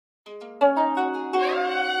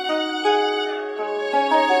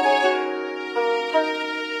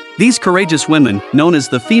These courageous women, known as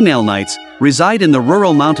the female knights, reside in the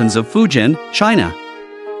rural mountains of Fujian, China.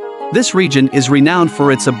 This region is renowned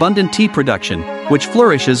for its abundant tea production, which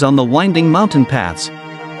flourishes on the winding mountain paths.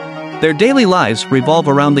 Their daily lives revolve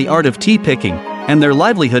around the art of tea picking, and their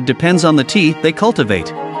livelihood depends on the tea they cultivate.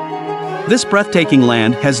 This breathtaking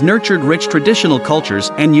land has nurtured rich traditional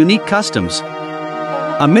cultures and unique customs.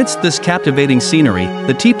 Amidst this captivating scenery,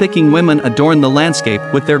 the tea-picking women adorn the landscape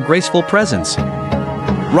with their graceful presence.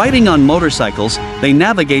 Riding on motorcycles, they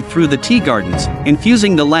navigate through the tea gardens,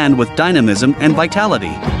 infusing the land with dynamism and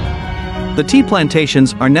vitality. The tea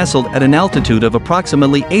plantations are nestled at an altitude of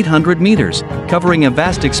approximately 800 meters, covering a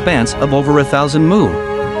vast expanse of over 1,000 mu.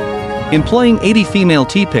 Employing 80 female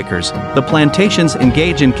tea pickers, the plantations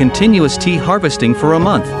engage in continuous tea harvesting for a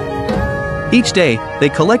month. Each day, they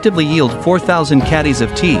collectively yield 4,000 caddies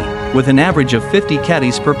of tea, with an average of 50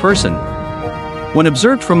 caddies per person. When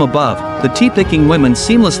observed from above, the tea-picking women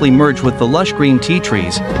seamlessly merge with the lush green tea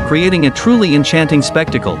trees, creating a truly enchanting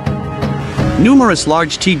spectacle. Numerous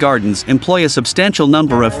large tea gardens employ a substantial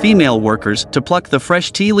number of female workers to pluck the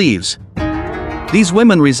fresh tea leaves. These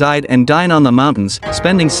women reside and dine on the mountains,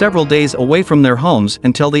 spending several days away from their homes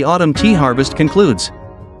until the autumn tea harvest concludes.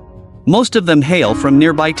 Most of them hail from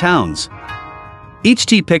nearby towns. Each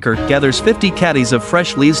tea picker gathers 50 caddies of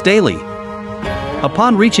fresh leaves daily.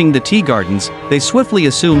 Upon reaching the tea gardens, they swiftly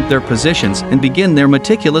assume their positions and begin their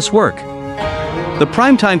meticulous work. The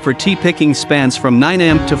prime time for tea picking spans from 9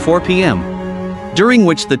 a.m. to 4 p.m., during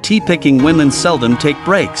which the tea picking women seldom take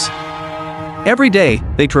breaks. Every day,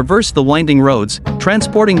 they traverse the winding roads,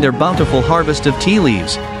 transporting their bountiful harvest of tea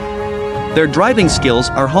leaves. Their driving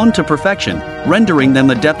skills are honed to perfection, rendering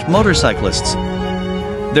them adept motorcyclists.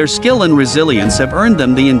 Their skill and resilience have earned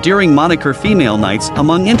them the endearing moniker female knights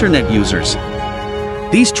among internet users.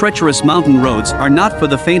 These treacherous mountain roads are not for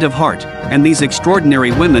the faint of heart, and these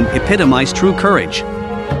extraordinary women epitomize true courage.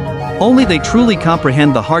 Only they truly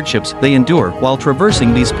comprehend the hardships they endure while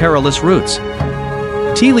traversing these perilous routes.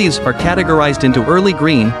 Tea leaves are categorized into early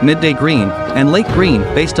green, midday green, and late green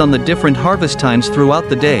based on the different harvest times throughout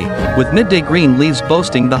the day, with midday green leaves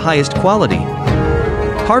boasting the highest quality.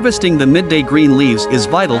 Harvesting the midday green leaves is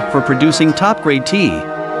vital for producing top-grade tea.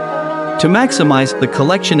 To maximize the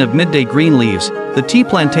collection of midday green leaves, the tea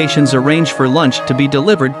plantations arrange for lunch to be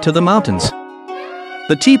delivered to the mountains.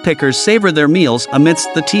 The tea pickers savor their meals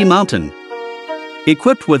amidst the tea mountain.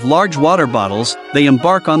 Equipped with large water bottles, they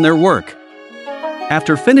embark on their work.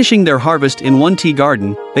 After finishing their harvest in one tea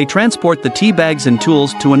garden, they transport the tea bags and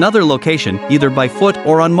tools to another location, either by foot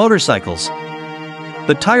or on motorcycles.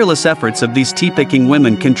 The tireless efforts of these tea-picking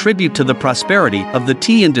women contribute to the prosperity of the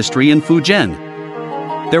tea industry in Fujian.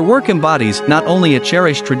 Their work embodies not only a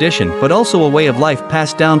cherished tradition but also a way of life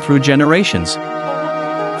passed down through generations.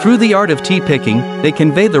 Through the art of tea picking, they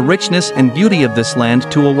convey the richness and beauty of this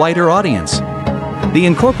land to a wider audience. The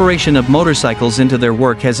incorporation of motorcycles into their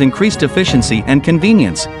work has increased efficiency and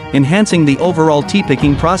convenience, enhancing the overall tea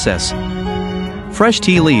picking process. Fresh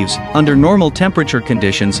tea leaves, under normal temperature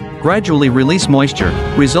conditions, gradually release moisture,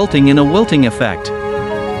 resulting in a wilting effect.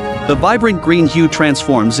 The vibrant green hue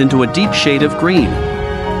transforms into a deep shade of green.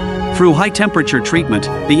 Through high-temperature treatment,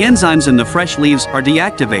 the enzymes in the fresh leaves are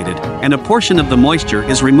deactivated, and a portion of the moisture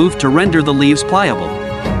is removed to render the leaves pliable.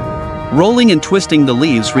 Rolling and twisting the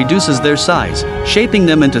leaves reduces their size, shaping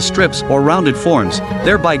them into strips or rounded forms,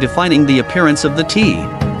 thereby defining the appearance of the tea.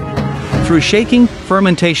 Through shaking,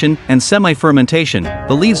 fermentation, and semi-fermentation,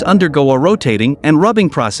 the leaves undergo a rotating and rubbing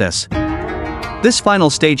process. This final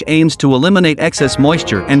stage aims to eliminate excess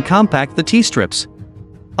moisture and compact the tea strips,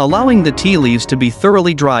 allowing the tea leaves to be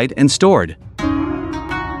thoroughly dried and stored.